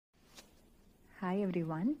Hi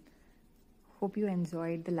everyone, hope you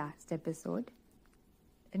enjoyed the last episode.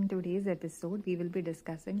 In today's episode, we will be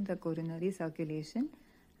discussing the coronary circulation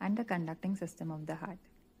and the conducting system of the heart.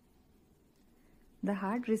 The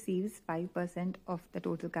heart receives 5% of the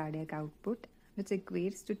total cardiac output, which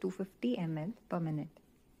equates to 250 ml per minute.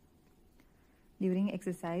 During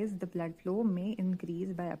exercise, the blood flow may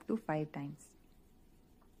increase by up to 5 times.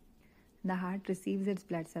 The heart receives its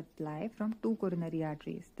blood supply from two coronary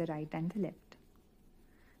arteries, the right and the left.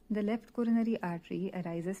 The left coronary artery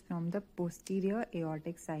arises from the posterior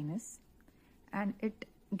aortic sinus and it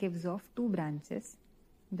gives off two branches,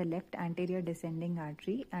 the left anterior descending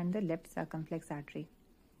artery and the left circumflex artery.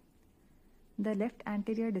 The left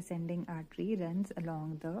anterior descending artery runs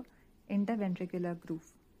along the interventricular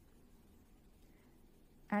groove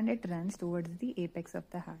and it runs towards the apex of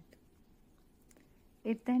the heart.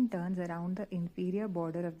 It then turns around the inferior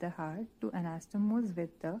border of the heart to anastomose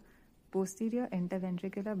with the posterior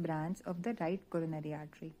interventricular branch of the right coronary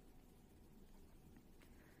artery.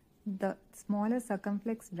 The smaller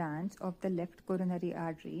circumflex branch of the left coronary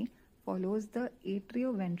artery follows the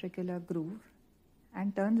atrioventricular groove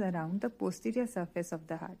and turns around the posterior surface of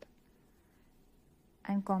the heart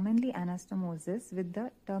and commonly anastomoses with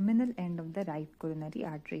the terminal end of the right coronary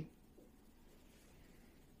artery.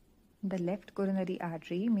 The left coronary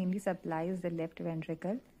artery mainly supplies the left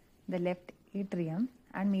ventricle, the left atrium,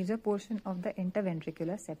 and major portion of the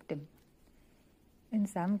interventricular septum. In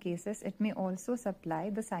some cases, it may also supply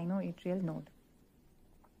the sinoatrial node.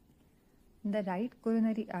 The right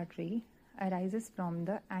coronary artery arises from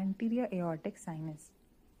the anterior aortic sinus.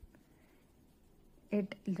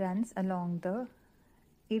 It runs along the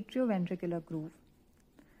atrioventricular groove.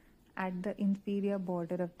 At the inferior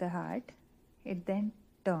border of the heart, it then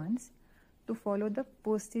turns to follow the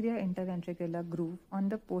posterior interventricular groove on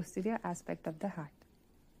the posterior aspect of the heart.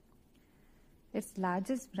 Its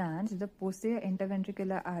largest branch, the posterior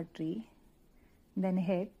interventricular artery, then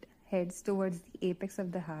heads towards the apex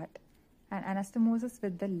of the heart and anastomoses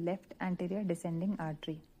with the left anterior descending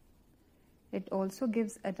artery. It also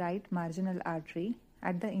gives a right marginal artery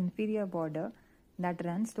at the inferior border that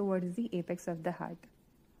runs towards the apex of the heart.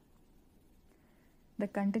 The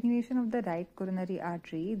continuation of the right coronary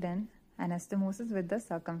artery then anastomoses with the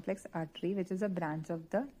circumflex artery, which is a branch of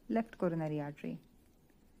the left coronary artery.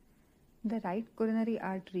 The right coronary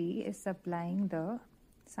artery is supplying the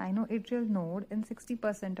sinoatrial node in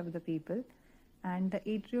 60% of the people and the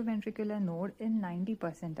atrioventricular node in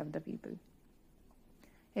 90% of the people.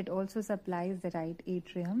 It also supplies the right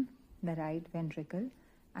atrium, the right ventricle,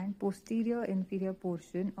 and posterior inferior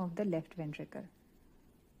portion of the left ventricle.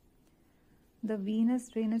 The venous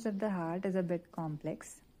drainage of the heart is a bit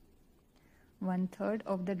complex. 1/3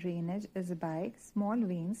 of the drainage is by small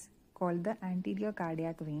veins called the anterior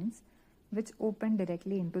cardiac veins, which open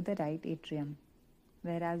directly into the right atrium,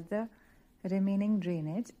 whereas the remaining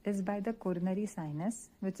drainage is by the coronary sinus,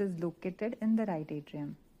 which is located in the right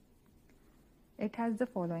atrium. It has the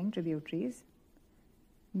following tributaries: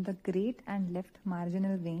 the great and left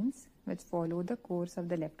marginal veins, which follow the course of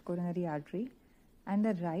the left coronary artery, and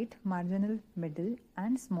the right marginal middle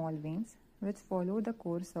and small veins, which follow the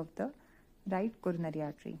course of the right coronary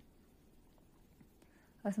artery.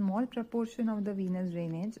 A small proportion of the venous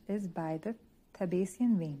drainage is by the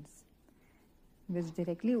Thebasian veins, which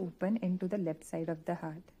directly open into the left side of the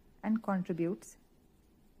heart and contributes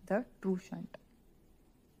the true shunt.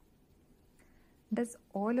 Does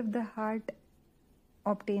all of the heart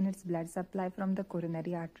obtain its blood supply from the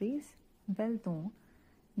coronary arteries? Well, no.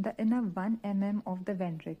 The inner 1 mm of the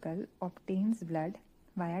ventricle obtains blood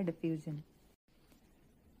via diffusion.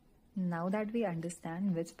 Now that we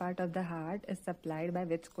understand which part of the heart is supplied by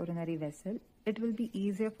which coronary vessel, it will be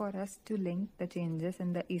easier for us to link the changes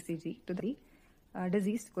in the ECG to the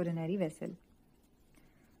diseased coronary vessel.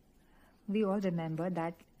 We all remember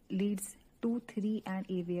that leads 2, 3 and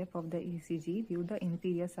AVF of the ECG view the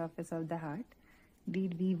inferior surface of the heart.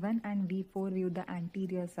 Lead V1 and V4 view the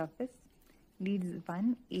anterior surface. Leads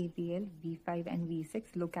 1, AVL, V5 and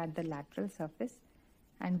V6 look at the lateral surface,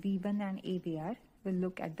 and V1 and AVR will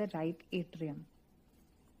look at the right atrium.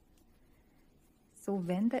 So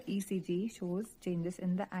when the ECG shows changes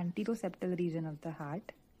in the anteroseptal region of the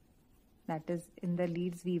heart, that is in the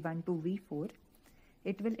leads V1 to V4,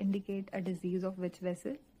 it will indicate a disease of which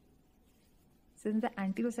vessel? Since the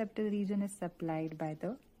anteroseptal region is supplied by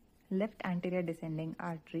the left anterior descending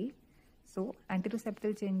artery, so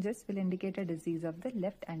anteroseptal changes will indicate a disease of the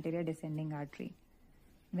left anterior descending artery.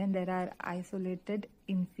 When there are isolated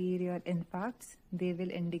inferior infarcts, they will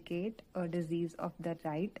indicate a disease of the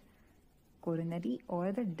right coronary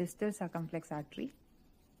or the distal circumflex artery.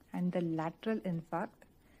 and the lateral infarct,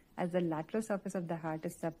 as the lateral surface of the heart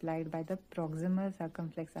is supplied by the proximal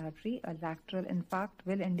circumflex artery. A lateral infarct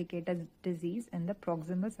will indicate a disease in the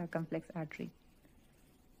proximal circumflex artery.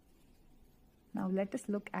 Now let us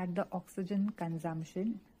look at the oxygen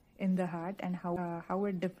consumption in the heart and how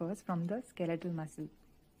it differs from the skeletal muscle.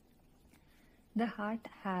 The heart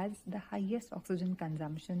has the highest oxygen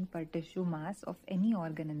consumption per tissue mass of any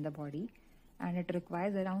organ in the body, and it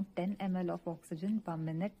requires around 10 ml of oxygen per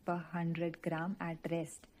minute per 100 gram at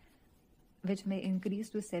rest, which may increase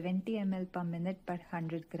to 70 ml per minute per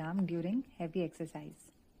 100 gram during heavy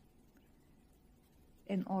exercise.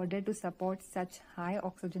 In order to support such high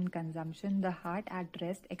oxygen consumption, the heart at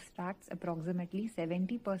rest extracts approximately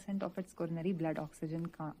 70% of its coronary blood oxygen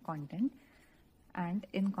content, and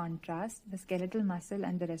in contrast, the skeletal muscle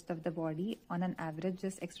and the rest of the body on an average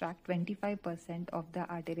just extract 25% of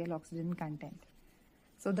the arterial oxygen content.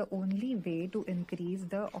 So the only way to increase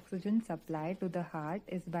the oxygen supply to the heart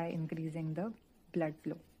is by increasing the blood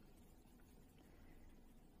flow.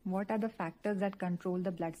 What are the factors that control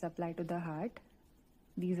the blood supply to the heart?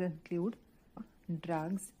 These include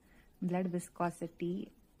drugs, blood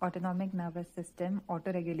viscosity, autonomic nervous system,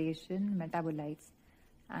 autoregulation, metabolites,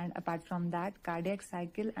 and apart from that, cardiac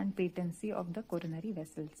cycle and patency of the coronary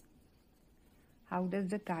vessels. How does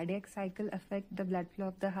the cardiac cycle affect the blood flow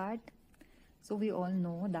of the heart? So we all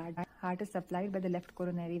know that heart is supplied by the left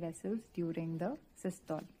coronary vessels during the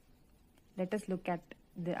systole. Let us look at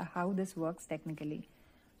how this works technically.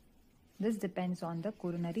 This depends on the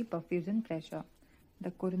coronary perfusion pressure.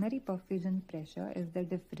 The coronary perfusion pressure is the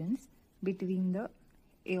difference between the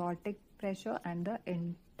aortic pressure and the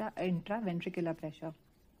intraventricular pressure.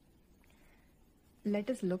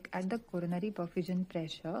 Let us look at the coronary perfusion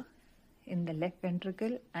pressure in the left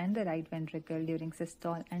ventricle and the right ventricle during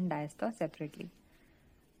systole and diastole separately.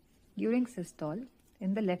 During systole,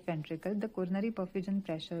 in the left ventricle, the coronary perfusion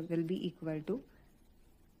pressure will be equal to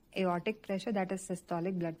aortic pressure, that is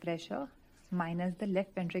systolic blood pressure, minus the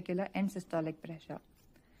left ventricular end systolic pressure,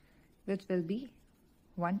 which will be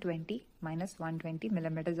 120 minus 120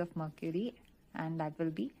 millimeters of mercury, and that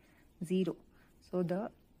will be 0. So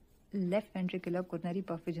the left ventricular coronary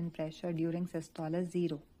perfusion pressure during systole is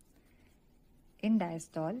 0. In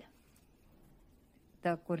diastole,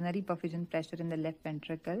 the coronary perfusion pressure in the left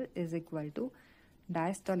ventricle is equal to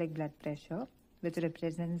diastolic blood pressure, which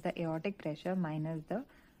represents the aortic pressure, minus the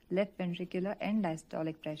left ventricular end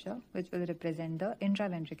diastolic pressure, which will represent the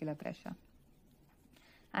intraventricular pressure.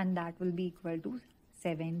 And that will be equal to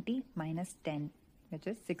 70 minus 10, which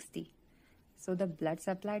is 60. So the blood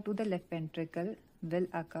supply to the left ventricle will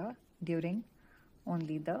occur during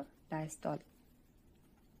only the diastole.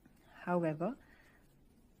 However,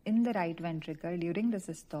 in the right ventricle during the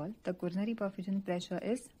systole, the coronary perfusion pressure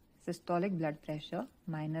is systolic blood pressure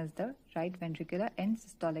minus the right ventricular end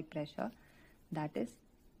systolic pressure, that is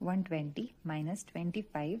 120 minus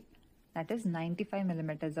 25, that is 95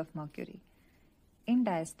 millimeters of mercury. In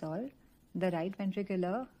diastole, the right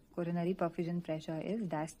ventricular coronary perfusion pressure is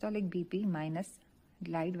diastolic BP minus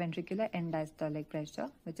right ventricular end diastolic pressure,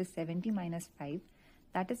 which is 70 minus 5,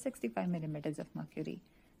 that is 65 millimeters of mercury.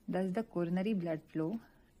 Thus, the coronary blood flow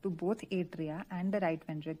to both atria and the right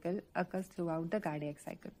ventricle occurs throughout the cardiac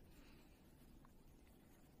cycle.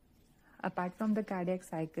 Apart from the cardiac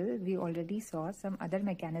cycle, we already saw some other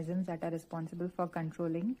mechanisms that are responsible for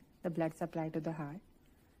controlling the blood supply to the heart.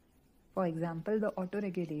 For example, the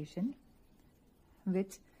autoregulation,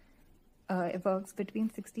 which works between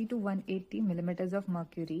 60 to 180 millimeters of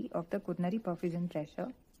mercury of the coronary perfusion pressure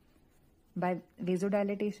by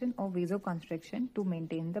vasodilatation or vasoconstriction to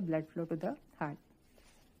maintain the blood flow to the heart.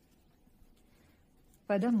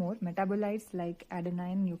 Furthermore, metabolites like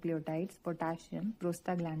adenine nucleotides, potassium,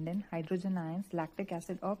 prostaglandin, hydrogen ions, lactic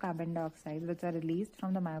acid or carbon dioxide, which are released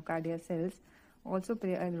from the myocardial cells, also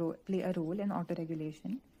play a role in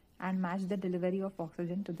autoregulation and match the delivery of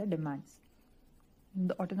oxygen to the demands.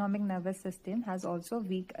 The autonomic nervous system has also a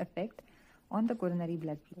weak effect on the coronary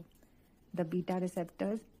blood flow. The beta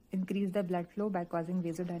receptors increase the blood flow by causing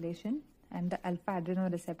vasodilation, and the alpha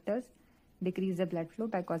adrenoreceptors decrease the blood flow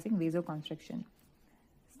by causing vasoconstriction.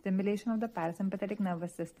 Stimulation of the parasympathetic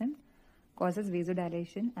nervous system causes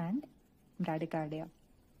vasodilation and bradycardia.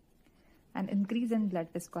 An increase in blood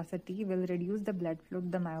viscosity will reduce the blood flow to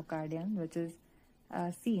the myocardium, which is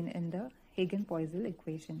seen in the Hagen-Poiseuille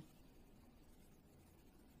equation.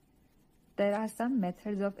 There are some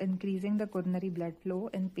methods of increasing the coronary blood flow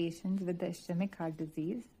in patients with the ischemic heart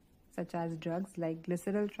disease, such as drugs like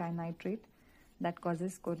glyceryl trinitrate that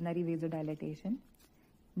causes coronary vasodilatation,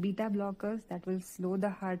 beta blockers that will slow the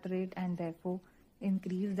heart rate and therefore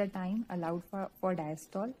increase the time allowed for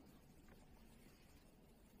diastole.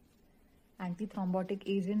 Antithrombotic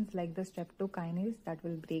agents like the streptokinase that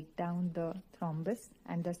will break down the thrombus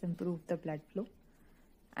and thus improve the blood flow.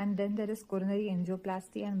 And then there is coronary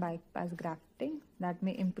angioplasty and bypass grafting that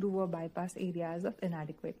may improve or bypass areas of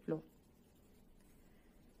inadequate flow.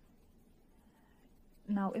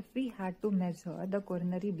 Now, if we had to measure the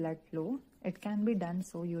coronary blood flow, it can be done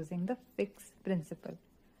so using the Fick's principle.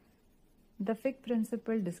 The Fick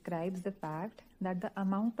principle describes the fact that the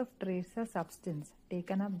amount of tracer substance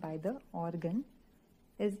taken up by the organ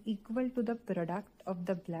is equal to the product of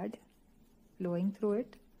the blood flowing through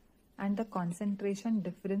it and the concentration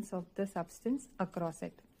difference of the substance across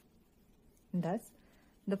it. Thus,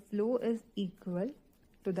 the flow is equal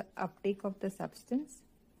to the uptake of the substance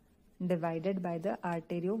divided by the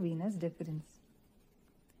arteriovenous difference.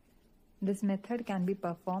 This method can be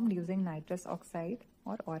performed using nitrous oxide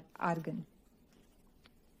or argon.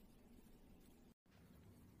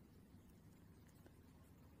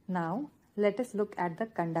 Now, let us look at the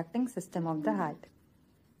conducting system of the heart.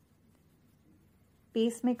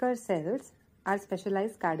 Pacemaker cells are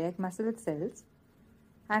specialized cardiac muscle cells,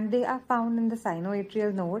 and they are found in the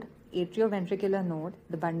sinoatrial node, atrioventricular node,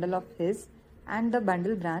 the bundle of His, and the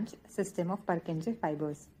bundle branch system of Purkinje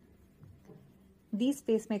fibers. These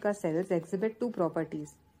pacemaker cells exhibit two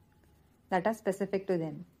properties that are specific to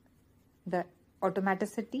them: the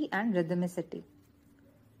automaticity and rhythmicity.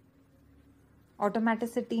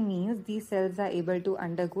 Automaticity means these cells are able to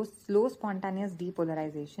undergo slow spontaneous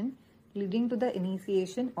depolarization, leading to the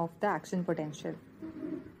initiation of the action potential.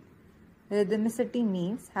 Rhythmicity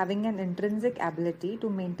means having an intrinsic ability to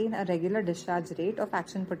maintain a regular discharge rate of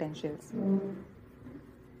action potentials.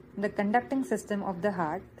 The conducting system of the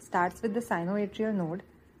heart starts with the sinoatrial node,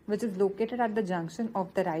 which is located at the junction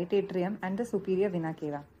of the right atrium and the superior vena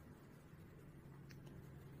cava.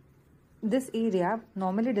 This area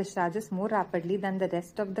normally discharges more rapidly than the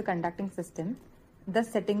rest of the conducting system,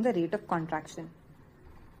 thus setting the rate of contraction.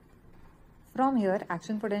 From here,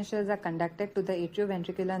 action potentials are conducted to the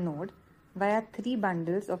atrioventricular node via three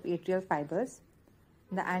bundles of atrial fibers,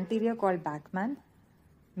 the anterior called Bachmann,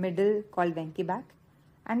 middle called Wenckebach,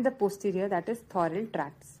 and the posterior, that is Thorel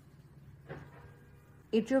tracts.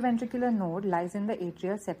 Atrioventricular node lies in the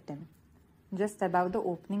atrial septum, just above the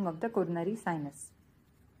opening of the coronary sinus.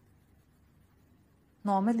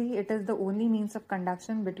 Normally, it is the only means of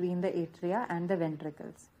conduction between the atria and the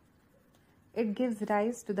ventricles. It gives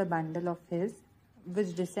rise to the bundle of His,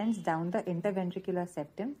 which descends down the interventricular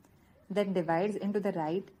septum, then divides into the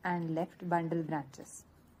right and left bundle branches.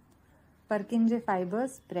 Purkinje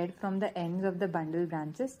fibers spread from the ends of the bundle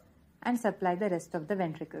branches and supply the rest of the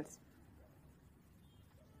ventricles.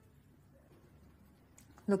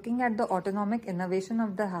 Looking at the autonomic innervation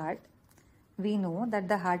of the heart, we know that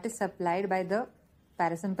the heart is supplied by the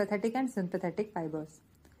parasympathetic and sympathetic fibers.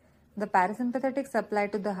 The parasympathetic supply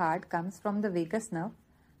to the heart comes from the vagus nerve,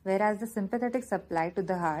 whereas the sympathetic supply to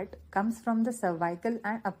the heart comes from the cervical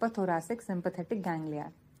and upper thoracic sympathetic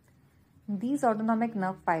ganglia. These autonomic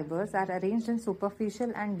nerve fibers are arranged in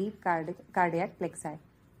superficial and deep cardiac plexi.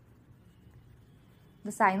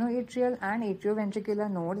 The sinoatrial and atrioventricular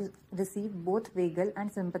nodes receive both vagal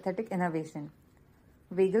and sympathetic innervation.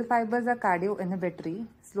 Vagal fibers are cardioinhibitory,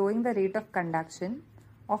 slowing the rate of conduction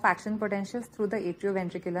of action potentials through the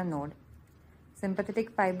atrioventricular node.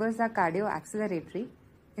 Sympathetic fibers are cardioacceleratory,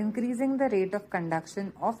 increasing the rate of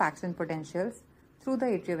conduction of action potentials through the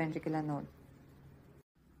atrioventricular node.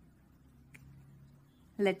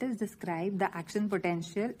 Let us describe the action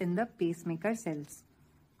potential in the pacemaker cells.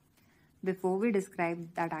 Before we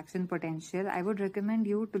describe that action potential, I would recommend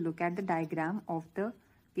you to look at the diagram of the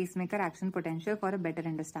pacemaker action potential for a better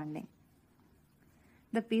understanding.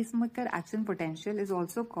 The pacemaker action potential is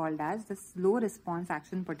also called as the slow response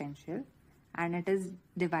action potential, and it is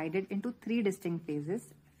divided into three distinct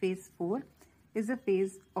phases. Phase 4 is a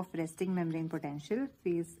phase of resting membrane potential.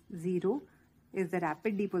 Phase 0 is the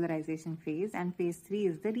rapid depolarization phase, and phase 3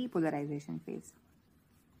 is the repolarization phase.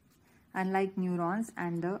 Unlike neurons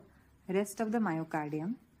and the rest of the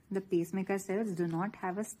myocardium, the pacemaker cells do not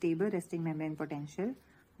have a stable resting membrane potential.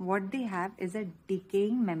 What they have is a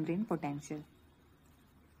decaying membrane potential.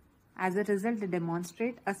 As a result, they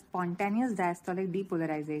demonstrate a spontaneous diastolic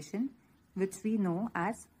depolarization, which we know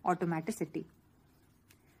as automaticity.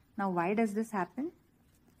 Now, why does this happen?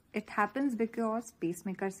 It happens because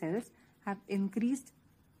pacemaker cells have increased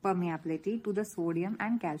permeability to the sodium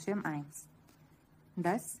and calcium ions.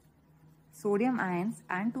 Thus, sodium ions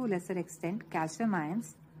and to a lesser extent calcium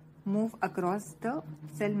ions move across the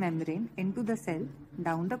cell membrane into the cell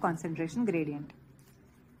down the concentration gradient.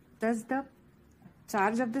 Thus, the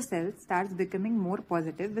charge of the cell starts becoming more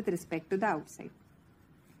positive with respect to the outside.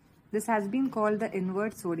 This has been called the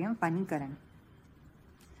inward sodium funny current.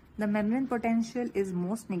 The membrane potential is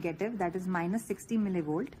most negative, that is minus 60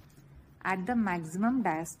 millivolt, at the maximum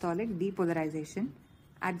diastolic depolarization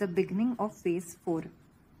at the beginning of phase 4.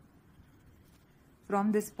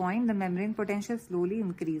 From this point, the membrane potential slowly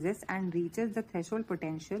increases and reaches the threshold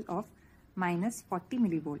potential of minus 40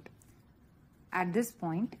 millivolt. At this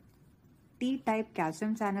point, T-type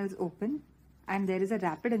calcium channels open and there is a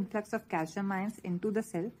rapid influx of calcium ions into the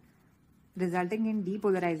cell, resulting in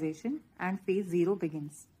depolarization, and phase 0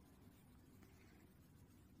 begins.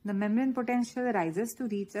 The membrane potential rises to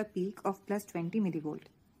reach a peak of plus 20 millivolt.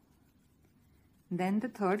 Then the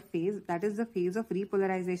third phase, that is the phase of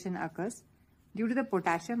repolarization, occurs due to the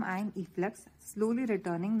potassium ion efflux slowly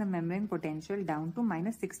returning the membrane potential down to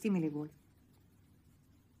minus 60 millivolt.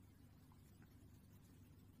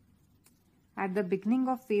 At the beginning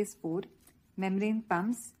of phase 4, membrane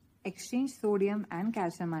pumps exchange sodium and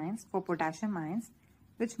calcium ions for potassium ions,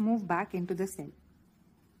 which move back into the cell.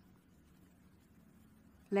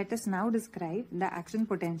 Let us now describe the action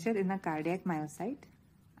potential in a cardiac myocyte.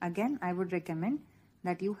 Again, I would recommend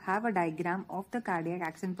that you have a diagram of the cardiac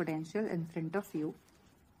action potential in front of you.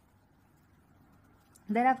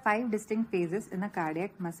 There are 5 distinct phases in a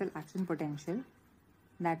cardiac muscle action potential,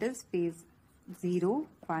 that is phase 0,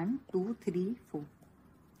 1, 2, 3, 4.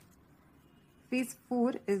 Phase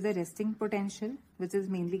 4 is the resting potential, which is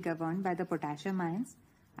mainly governed by the potassium ions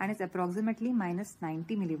and is approximately minus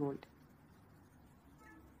 90 millivolt.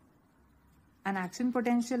 An action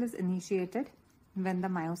potential is initiated when the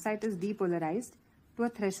myocyte is depolarized to a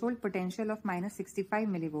threshold potential of minus 65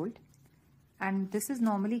 millivolt, and this is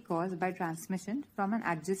normally caused by transmission from an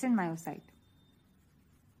adjacent myocyte.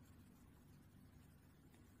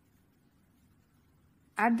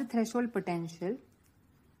 At the threshold potential,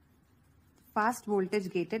 fast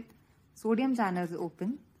voltage gated sodium channels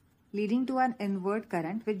open, leading to an inward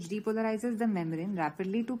current which depolarizes the membrane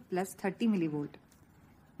rapidly to plus 30 millivolt.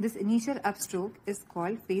 This initial upstroke is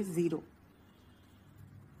called phase 0,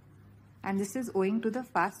 and this is owing to the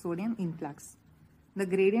fast sodium influx. The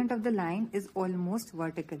gradient of the line is almost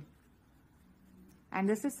vertical, and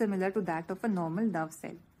this is similar to that of a normal nerve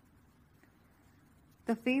cell.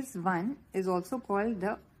 The phase 1 is also called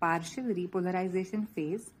the partial repolarization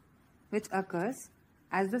phase, which occurs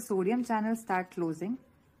as the sodium channels start closing,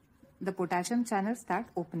 the potassium channels start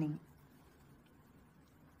opening.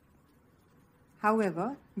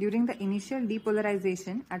 However, during the initial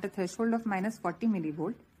depolarization at a threshold of minus 40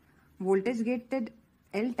 millivolt, voltage-gated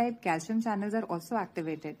L-type calcium channels are also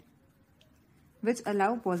activated, which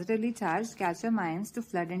allow positively charged calcium ions to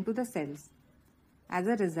flood into the cells. As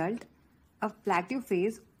a result, a plateau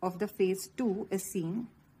phase of the phase 2 is seen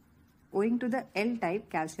owing to the L-type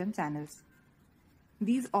calcium channels.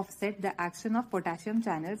 These offset the action of potassium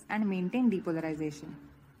channels and maintain depolarization.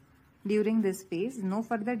 During this phase, no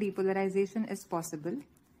further depolarization is possible,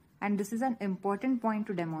 and this is an important point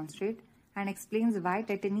to demonstrate and explains why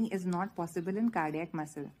tetany is not possible in cardiac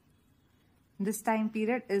muscle. This time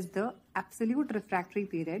period is the absolute refractory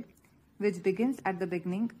period, which begins at the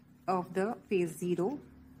beginning of the phase 0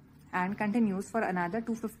 and continues for another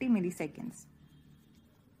 250 milliseconds.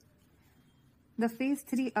 The phase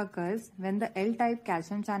 3 occurs when the L-type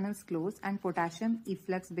calcium channels close and potassium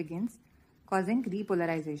efflux begins, causing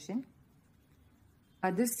repolarization.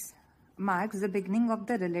 This marks the beginning of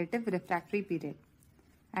the relative refractory period,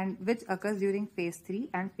 and which occurs during phase 3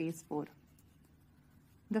 and phase 4.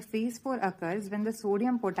 The phase 4 occurs when the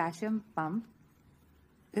sodium-potassium pump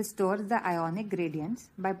restores the ionic gradients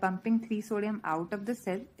by pumping 3 sodium out of the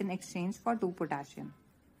cell in exchange for 2 potassium.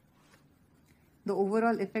 The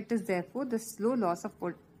overall effect is therefore the slow loss of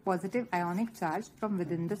positive ionic charge from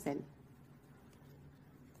within the cell.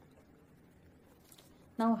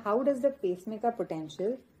 Now, how does the pacemaker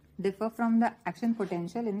potential differ from the action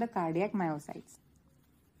potential in the cardiac myocytes?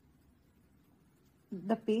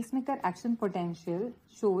 The pacemaker action potential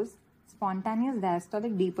shows spontaneous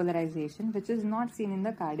diastolic depolarization, which is not seen in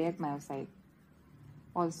the cardiac myocyte.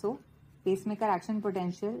 Also, pacemaker action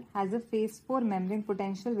potential has a phase 4 membrane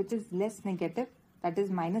potential which is less negative, that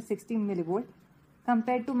is minus 60 millivolt,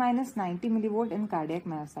 compared to minus 90 millivolt in cardiac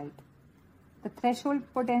myocyte. The threshold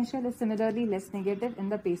potential is similarly less negative in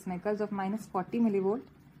the pacemakers of minus 40 millivolt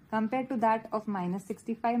compared to that of minus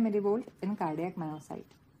 65 millivolt in cardiac myocyte.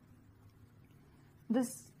 The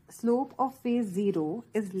slope of phase 0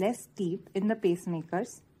 is less steep in the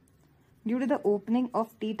pacemakers due to the opening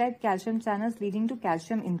of T-type calcium channels leading to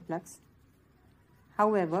calcium influx.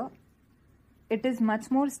 However, it is much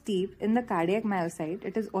more steep in the cardiac myocyte.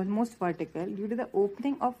 It is almost vertical due to the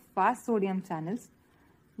opening of fast sodium channels,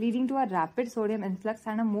 leading to a rapid sodium influx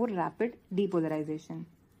and a more rapid depolarization.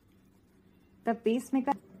 The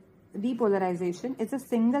pacemaker depolarization is a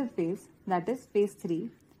single phase, that is phase 3,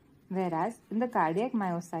 whereas in the cardiac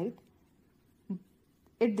myocyte,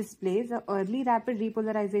 it displays an early rapid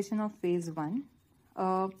repolarization of phase 1,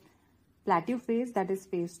 a plateau phase, that is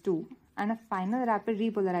phase 2, and a final rapid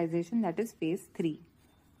repolarization, that is phase 3.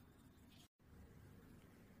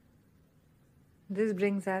 This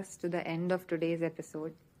brings us to the end of today's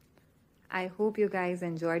episode. I hope you guys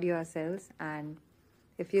enjoyed yourselves, and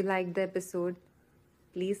if you liked the episode,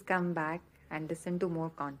 please come back and listen to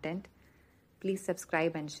more content. Please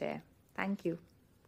subscribe and share. Thank you.